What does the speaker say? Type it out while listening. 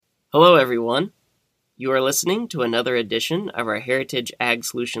Hello, everyone. You are listening to another edition of our Heritage Ag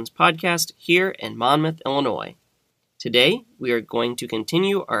Solutions podcast here in Monmouth, Illinois. Today, we are going to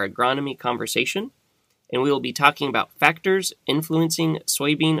continue our agronomy conversation, and we will be talking about factors influencing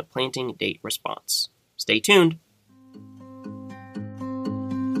soybean planting date response. Stay tuned.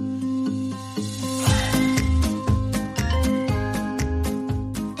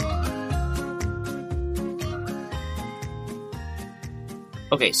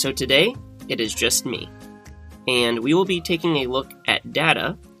 Okay, so today it is just me, and we will be taking a look at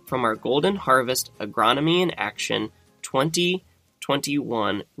data from our Golden Harvest Agronomy in Action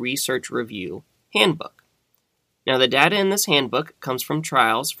 2021 Research Review Handbook. Now, the data in this handbook comes from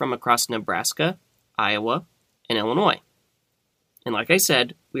trials from across Nebraska, Iowa, and Illinois. And like I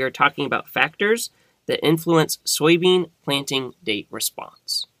said, we are talking about factors that influence soybean planting date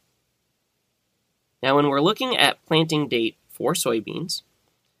response. Now, when we're looking at planting date for soybeans,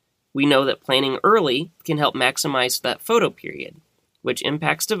 we know that planting early can help maximize that photoperiod, which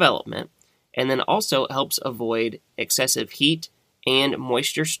impacts development, and then also helps avoid excessive heat and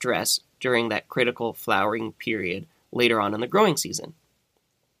moisture stress during that critical flowering period later on in the growing season.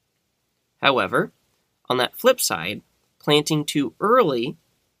 However, on that flip side, planting too early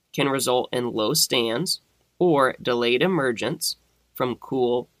can result in low stands or delayed emergence from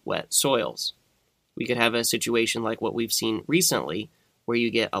cool, wet soils. We could have a situation like what we've seen recently, where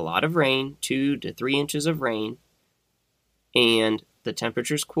you get a lot of rain, 2 to 3 inches of rain, and the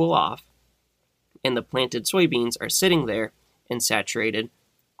temperatures cool off, and the planted soybeans are sitting there in saturated,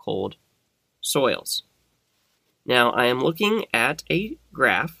 cold soils. Now, I am looking at a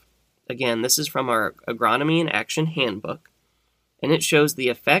graph. Again, this is from our Agronomy in Action handbook, and it shows the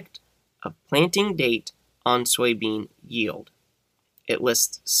effect of planting date on soybean yield. It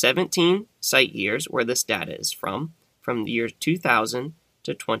lists 17 site years where this data is from the year 2000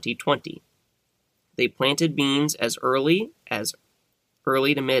 to 2020. They planted beans as early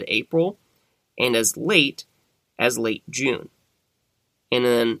to mid-April and as late June. And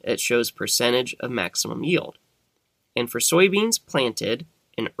then it shows percentage of maximum yield. And for soybeans planted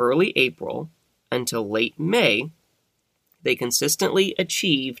in early April until late May, they consistently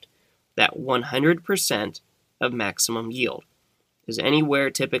achieved that 100% of maximum yield. Is anywhere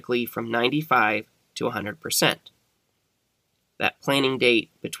typically from 95 to 100%. That planting date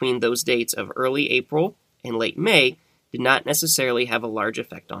between those dates of early April and late May did not necessarily have a large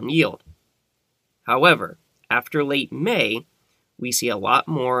effect on yield. However, after late May, we see a lot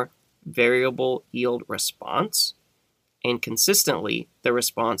more variable yield response, and consistently the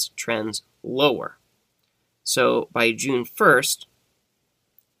response trends lower. So by June 1st,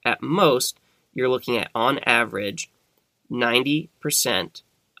 at most, you're looking at, on average, 90%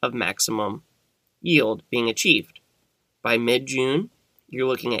 of maximum yield being achieved. By mid-June, you're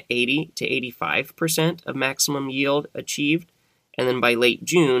looking at 80 to 85% of maximum yield achieved, and then by late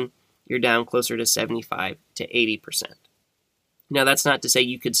June, you're down closer to 75 to 80%. Now, that's not to say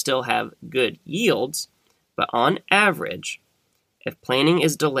you could still have good yields, but on average, if planting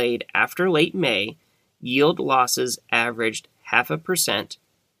is delayed after late May, yield losses averaged 0.5%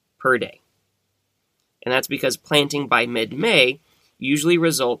 per day. And that's because planting by mid-May usually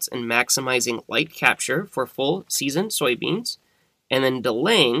results in maximizing light capture for full season soybeans, and then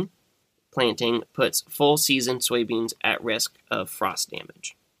delaying planting puts full season soybeans at risk of frost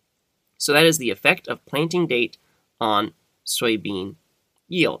damage. So that is the effect of planting date on soybean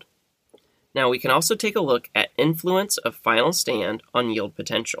yield. Now we can also take a look at influence of final stand on yield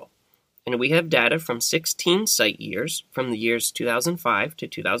potential. And we have data from 16 site years from the years 2005 to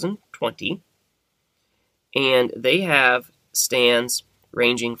 2020. And they have stands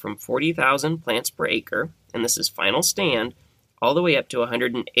ranging from 40,000 plants per acre, and this is final stand, all the way up to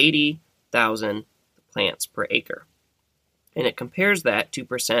 180,000 plants per acre. And it compares that to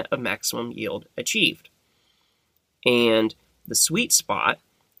percent of maximum yield achieved. And the sweet spot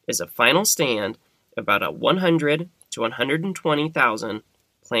is a final stand about a 100 to 120,000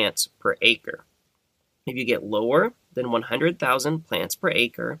 plants per acre. If you get lower than 100,000 plants per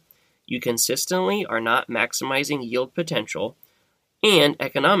acre, you consistently are not maximizing yield potential and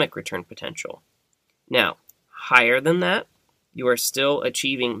economic return potential. Now, higher than that, you are still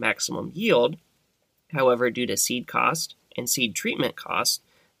achieving maximum yield. However, due to seed cost and seed treatment cost,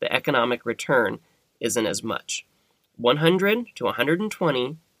 the economic return isn't as much. 100 to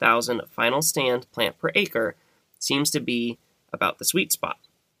 120,000 final stand plant per acre seems to be about the sweet spot.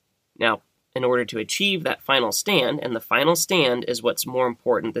 Now, in order to achieve that final stand, and the final stand is what's more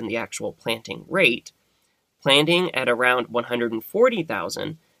important than the actual planting rate, planting at around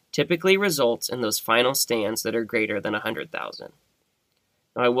 140,000 typically results in those final stands that are greater than 100,000.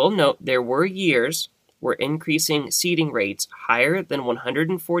 Now, I will note there were years where increasing seeding rates higher than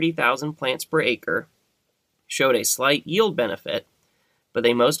 140,000 plants per acre showed a slight yield benefit, but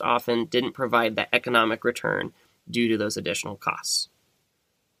they most often didn't provide that economic return due to those additional costs.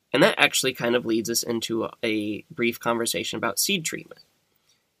 And that actually kind of leads us into a brief conversation about seed treatment.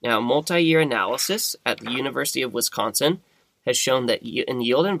 Now, multi-year analysis at the University of Wisconsin has shown that in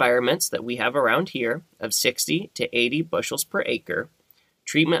yield environments that we have around here of 60 to 80 bushels per acre,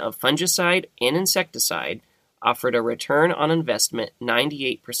 treatment of fungicide and insecticide offered a return on investment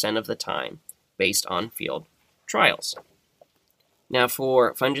 98% of the time based on field trials. Now,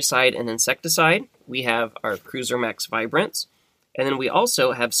 for fungicide and insecticide, we have our Cruiser Max Vibrance, and then we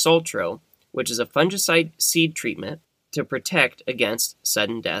also have Saltro, which is a fungicide seed treatment to protect against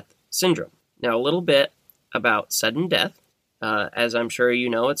sudden death syndrome. Now, a little bit about sudden death. As I'm sure you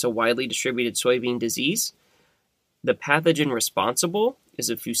know, it's a widely distributed soybean disease. The pathogen responsible is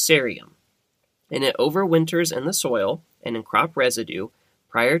a Fusarium, and it overwinters in the soil and in crop residue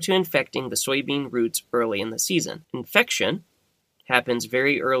prior to infecting the soybean roots early in the season. Infection happens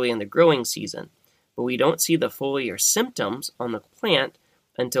very early in the growing season, but we don't see the foliar symptoms on the plant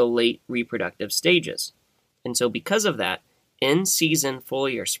until late reproductive stages. And so because of that, in-season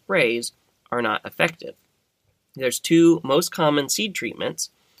foliar sprays are not effective. There's two most common seed treatments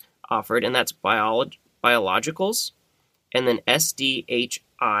offered, and that's biologicals and then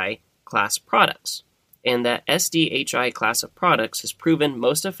SDHI class products. And that SDHI class of products has proven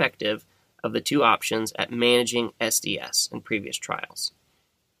most effective of the two options at managing SDS in previous trials.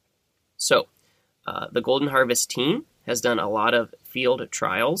 So, the Golden Harvest team has done a lot of field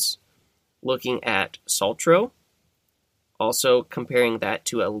trials looking at Saltro, also comparing that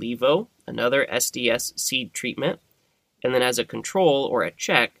to Alivo, another SDS seed treatment, and then as a control or a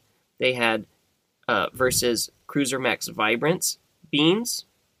check, they had versus Cruiser Max Vibrance beans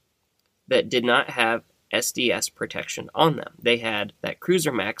that did not have SDS protection on them. They had that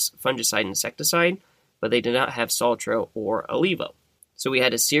Cruiser Max fungicide and insecticide, but they did not have Saltro or Alivo. So we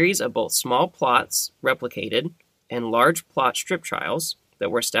had a series of both small plots replicated and large plot strip trials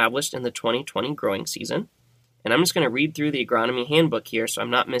that were established in the 2020 growing season. And I'm just going to read through the agronomy handbook here so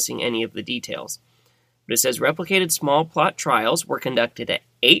I'm not missing any of the details. But it says replicated small plot trials were conducted at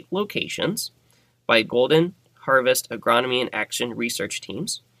 8 locations by Golden Harvest Agronomy and Action research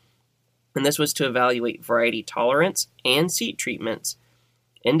teams. And this was to evaluate variety tolerance and seed treatments,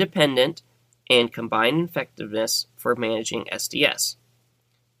 independent and combined effectiveness for managing SDS.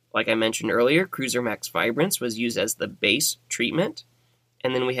 Like I mentioned earlier, Cruiser Max Vibrance was used as the base treatment,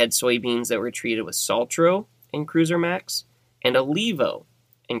 and then we had soybeans that were treated with Saltro and Cruiser Max, and Alivo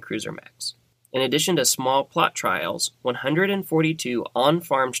and Cruiser Max. In addition to small plot trials, 142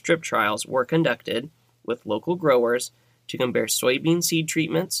 on-farm strip trials were conducted with local growers to compare soybean seed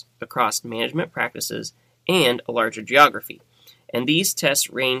treatments across management practices and a larger geography. And these tests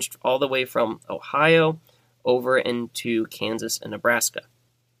ranged all the way from Ohio over into Kansas and Nebraska.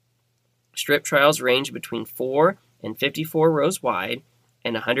 Strip trials range between 4 and 54 rows wide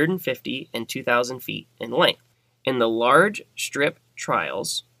and 150 and 2,000 feet in length. In the large strip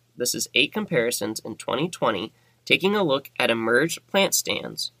trials, this is 8 comparisons in 2020, taking a look at emerged plant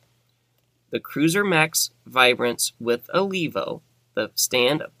stands. The Cruiser Max Vibrance with Alivo, the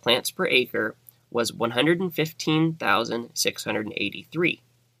stand of plants per acre, was 115,683.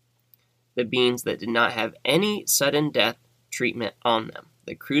 The beans that did not have any sudden death treatment on them,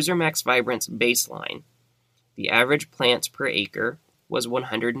 the Cruiser Max Vibrance baseline, the average plants per acre was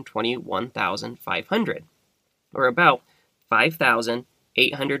 121,500, or about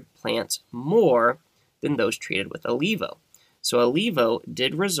 5,800 plants more than those treated with Alivo. So Alivo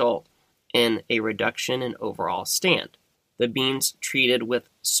did result in a reduction in overall stand. The beans treated with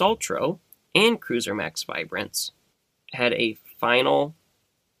Saltro and Cruiser Max Vibrance had a final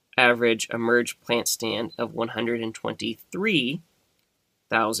average emerged plant stand of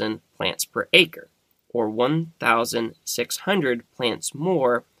 123,000 plants per acre, or 1,600 plants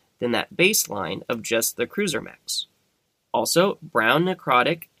more than that baseline of just the Cruiser Max. Also, brown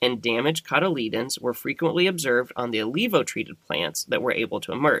necrotic and damaged cotyledons were frequently observed on the Alivo-treated plants that were able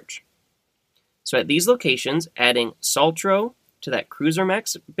to emerge. So at these locations, adding Saltro to that Cruiser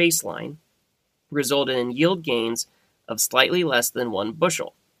Max baseline resulted in yield gains of slightly less than 1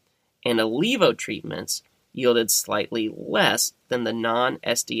 bushel, and Alivo treatments yielded slightly less than the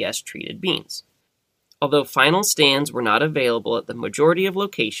non-SDS treated beans. Although final stands were not available at the majority of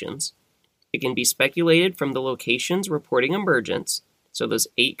locations, it can be speculated from the locations reporting emergence, so those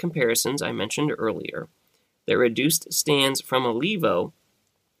 8 comparisons I mentioned earlier, that reduced stands from Alivo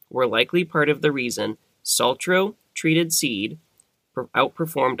were likely part of the reason Saltro treated seed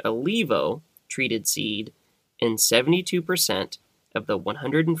outperformed Alivo treated seed in 72% of the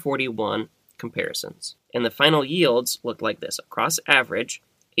 141 comparisons. And the final yields looked like this. Across average,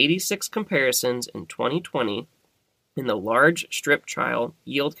 86 comparisons in 2020 in the large strip trial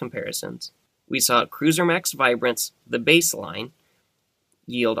yield comparisons, we saw Cruiser Max Vibrance, the baseline,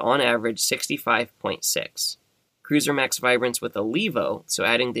 yield on average 65.6. Cruiser Max Vibrance with Alivo, so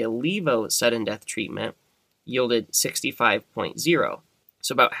adding the Alivo sudden death treatment, yielded 65.0,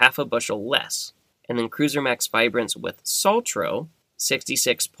 so about half a bushel less. And then Cruiser Max Vibrance with Saltro,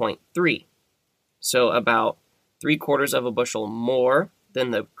 66.3, so about 3/4 of a bushel more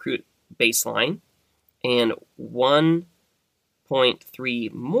than the baseline, and 1.3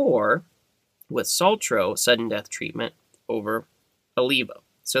 more with Saltro sudden death treatment over Alivo.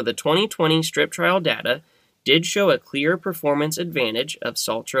 So the 2020 strip trial data did show a clear performance advantage of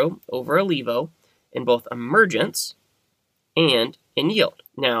Saltro over Alivo in both emergence and in yield.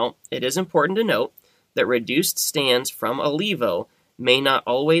 Now, it is important to note that reduced stands from Alivo may not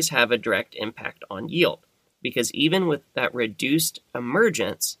always have a direct impact on yield, because even with that reduced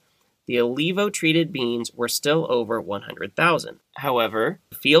emergence, the Alivo-treated beans were still over 100,000. However,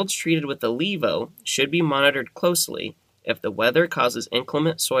 fields treated with Alivo should be monitored closely if the weather causes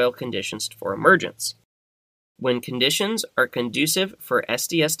inclement soil conditions for emergence. When conditions are conducive for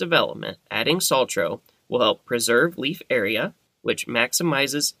SDS development, adding Saltro will help preserve leaf area, which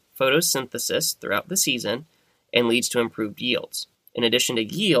maximizes photosynthesis throughout the season and leads to improved yields. In addition to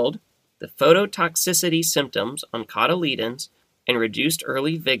yield, the phototoxicity symptoms on cotyledons and reduced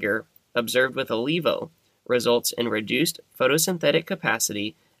early vigor observed with Alivo results in reduced photosynthetic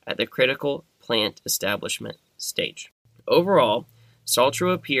capacity at the critical plant establishment stage. Overall,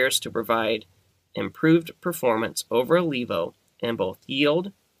 Saltro appears to provide improved performance over Alivo in both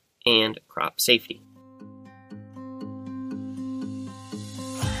yield and crop safety.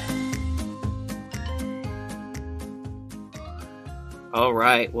 All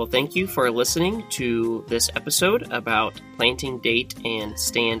right, well, thank you for listening to this episode about planting date and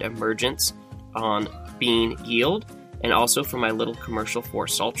stand emergence on bean yield, and also for my little commercial for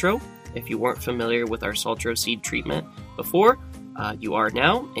Saltro. If you weren't familiar with our Saltro seed treatment before, you are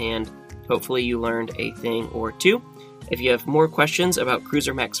now, and hopefully you learned a thing or two. If you have more questions about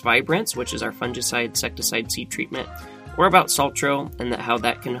Cruiser Max Vibrance, which is our fungicide-insecticide seed treatment, or about Saltro and how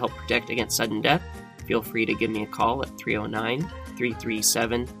that can help protect against sudden death, feel free to give me a call at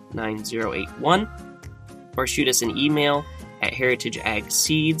 309-337-9081, or shoot us an email at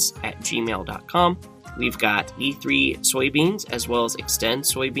heritageagseeds@gmail.com. We've got E3 soybeans as well as Xtend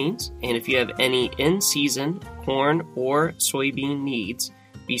soybeans, and if you have any in-season corn or soybean needs,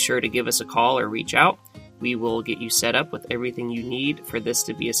 be sure to give us a call or reach out. We will get you set up with everything you need for this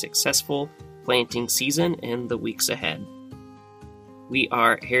to be a successful planting season in the weeks ahead. We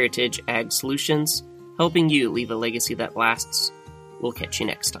are Heritage Ag Solutions, helping you leave a legacy that lasts. We'll catch you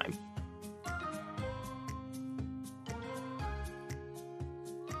next time.